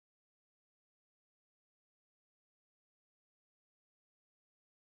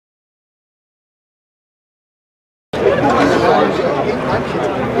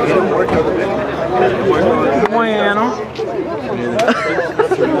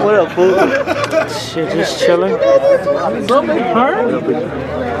What up, fool? Shit, just chilling. And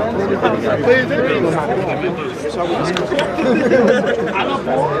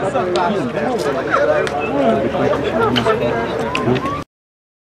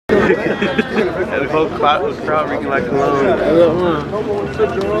the whole crowd was reeking like cologne.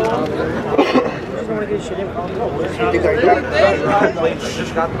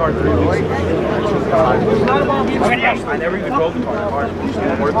 Just got the car 3 weeks ago. I never even drove the car.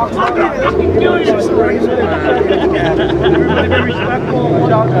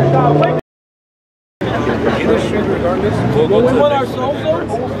 Either street, regardless. We'll go to our soul zone.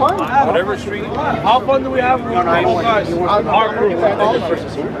 Whatever street. How fun do we have? No, our group.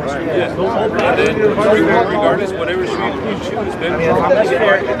 Yes. And then regardless, whatever street you choose, then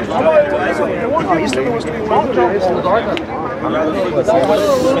you still wants to be one.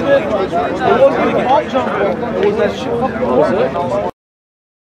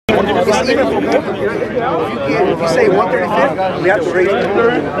 If you say 135, we have to raise it.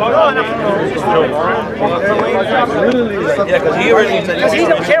 Yeah, because he already said he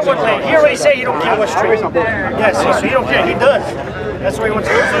don't care what lane. He already said he don't care what street. Yes, so he don't care. He does. That's what he wants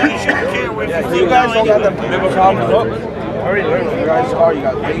to do. So he shouldn't care if you guys don't got that big of a problem. I already learned when you guys are, you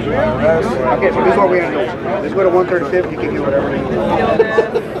got things, you got rest. Okay, so this is what we're going to do. Let's go to 135. You can do whatever you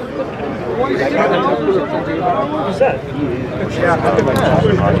want.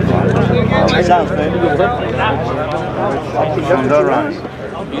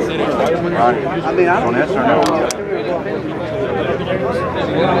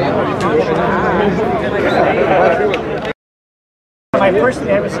 My first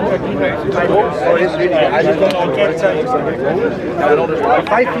ever single I can't tell you. If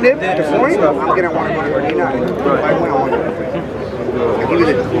I flip the point, I'm going to want to go to 39. If I win, I want to go to 39. I'll give you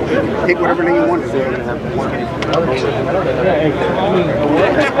the take whatever name you want.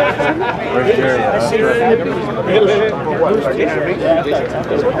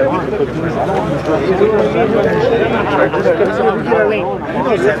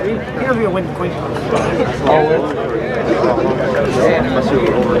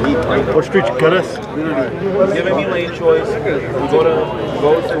 What street you cut us? Giving me lane choice. We go to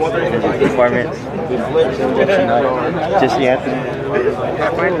 135 Apartments. Gypsy Anthony.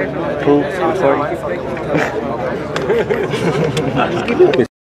 Cool.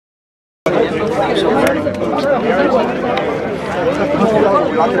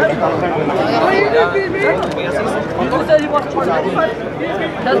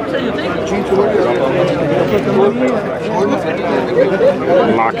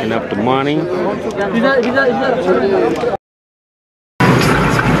 Locking up the money.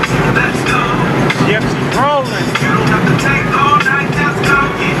 Gypsy rolling.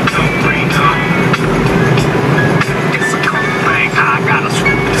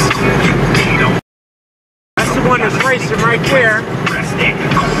 That's the one that's racing right there.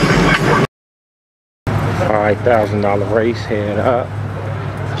 $5,000 race head up.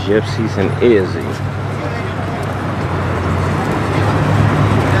 Gypsies and Izzy.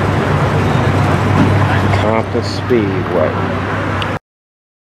 Compton Speedway.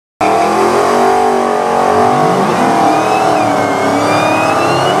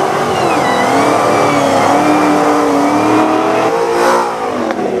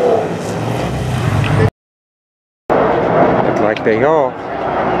 Looks like they are.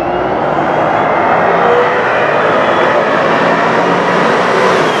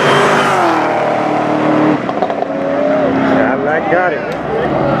 Got it.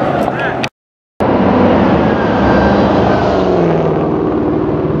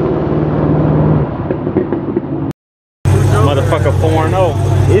 Motherfucker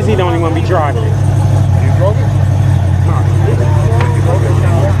 4-0. Izzy don't even want to be driving.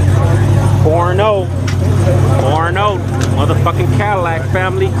 4-0. 4-0. Motherfucking Cadillac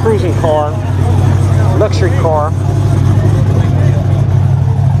family cruising car. Luxury car.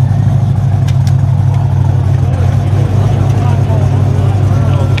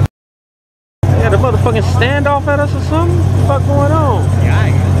 The motherfucking standoff at us or something? What the fuck going on?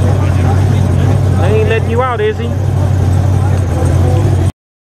 They ain't letting you out, Izzy.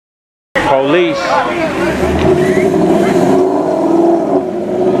 Police